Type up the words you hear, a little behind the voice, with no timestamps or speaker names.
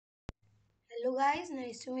Hello guys,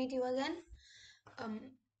 nice to meet you again. Um,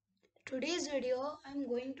 Today's video, I'm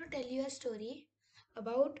going to tell you a story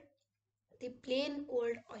about the plain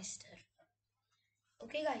old oyster.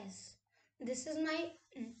 Okay, guys, this is my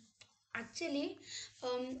actually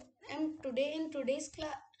I'm today in today's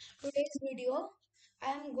video.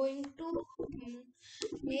 I'm going to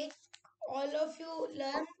make all of you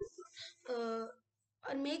learn uh,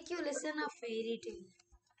 or make you listen a fairy tale.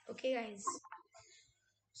 Okay, guys.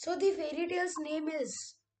 So the fairy tale's name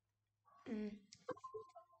is mm,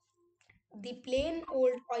 The Plain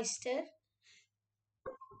Old Oyster.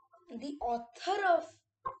 The author of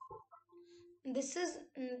this is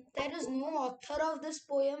there is no author of this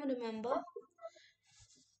poem, remember.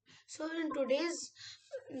 So in today's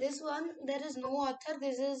this one there is no author.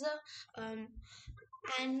 This is a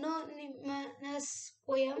anonymous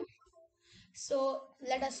poem. So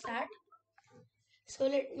let us start. So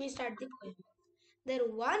let me start the poem. There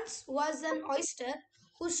once was an oyster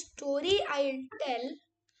whose story I'll tell,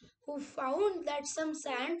 who found that some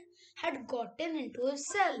sand had gotten into his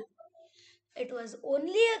cell. It was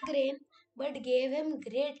only a grain, but gave him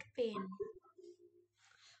great pain.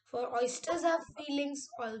 For oysters have feelings,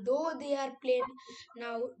 although they are plain.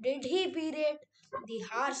 Now did he berate the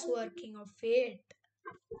harsh working of fate,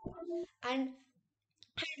 and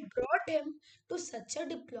had brought him to such a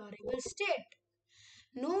deplorable state?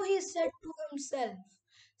 No, he said to himself,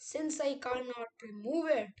 since I cannot remove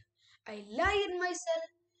it, I lie in my cell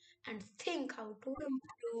and think how to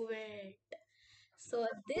improve it. So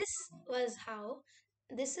this is was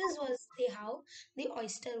the how the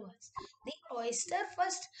oyster was. The oyster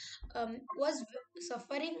first was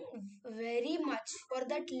suffering very much for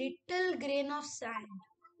that little grain of sand.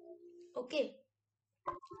 Okay,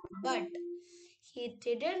 but he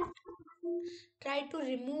didn't try to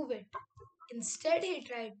remove it. Instead, he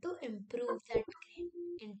tried to improve that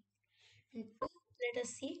grain. Into, let us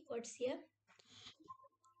see what's here.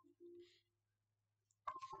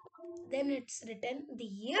 Then it's written, the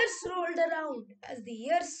years rolled around as the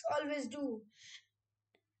years always do,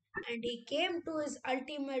 and he came to his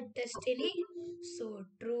ultimate destiny. So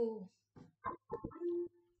true.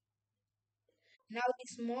 Now the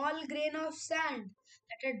small grain of sand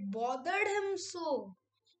that had bothered him so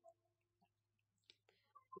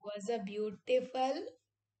was a beautiful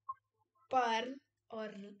pearl, or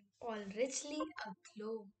all richly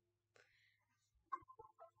aglow.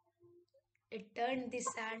 It turned the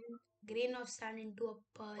sand grain of sand into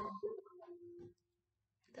a pearl,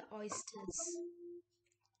 the oysters.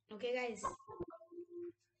 Okay, guys.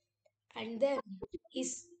 And then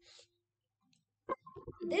is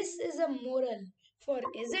this is a moral, for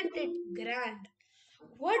isn't it grand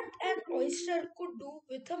what an oyster could do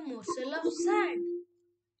with a morsel of sand?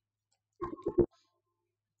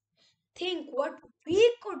 Think what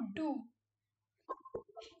we could do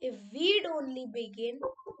if we'd only begin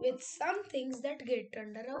with some things that get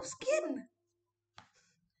under our skin.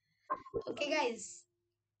 Okay, guys.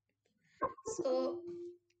 So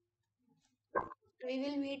we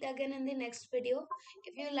will meet again in the next video.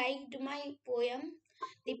 If you liked my poem,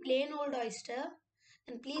 The Plain Old Oyster,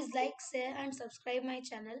 then please like, share, and subscribe my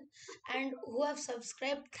channel. And who have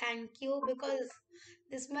subscribed, thank you, because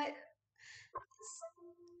this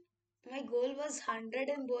my goal was 100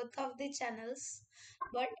 in both of the channels.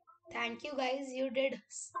 But thank you guys, you did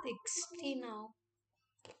 60 now.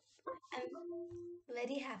 I'm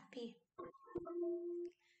very happy.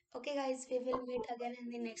 Okay guys, we will meet again in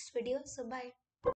the next video. So bye.